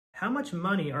How much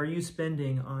money are you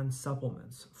spending on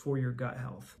supplements for your gut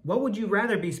health? What would you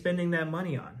rather be spending that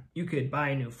money on? You could buy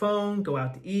a new phone, go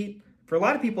out to eat. For a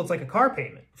lot of people, it's like a car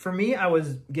payment. For me, I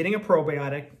was getting a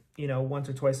probiotic, once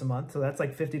or twice a month. So that's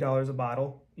like $50 a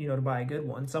bottle, to buy a good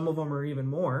one. Some of them are even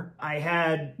more. I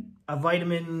had a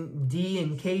vitamin D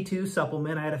and K2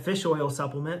 supplement. I had a fish oil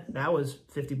supplement. That was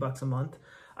 $50 a month.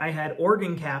 I had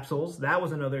organ capsules. That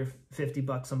was another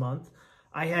 $50 a month.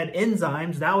 I had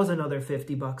enzymes. That was another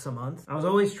 $50 a month. I was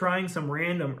always trying some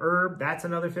random herb. That's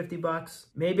another $50.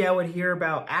 Maybe I would hear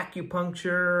about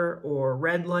acupuncture or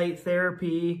red light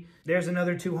therapy. There's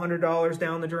another $200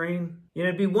 down the drain.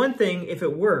 It'd be one thing if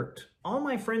it worked. All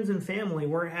my friends and family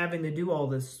weren't having to do all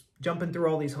this, jumping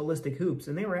through all these holistic hoops,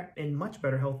 and they were in much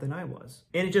better health than I was.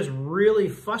 And it just really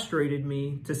frustrated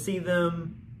me to see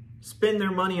them spend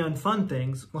their money on fun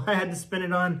things while I had to spend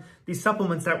it on these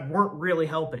supplements that weren't really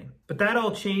helping. But that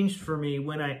all changed for me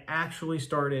when I actually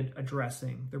started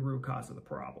addressing the root cause of the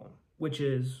problem, which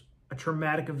is a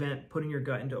traumatic event putting your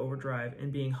gut into overdrive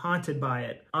and being haunted by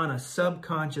it on a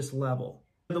subconscious level.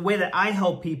 The way that I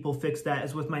help people fix that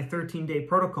is with my 13-day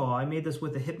protocol. I made this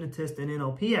with a hypnotist and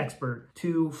NLP expert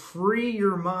to free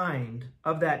your mind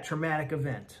of that traumatic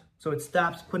event so it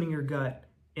stops putting your gut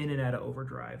in and out of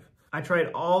overdrive. I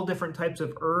tried all different types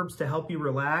of herbs to help you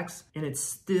relax, and it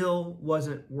still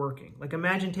wasn't working. Like,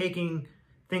 imagine taking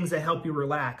things that help you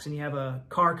relax and you have a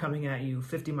car coming at you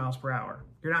 50 miles per hour.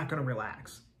 You're not gonna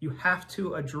relax. You have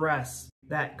to address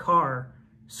that car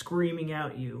screaming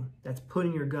at you that's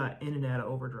putting your gut in and out of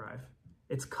overdrive.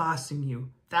 It's costing you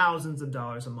thousands of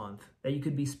dollars a month that you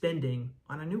could be spending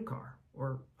on a new car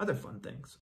or other fun things.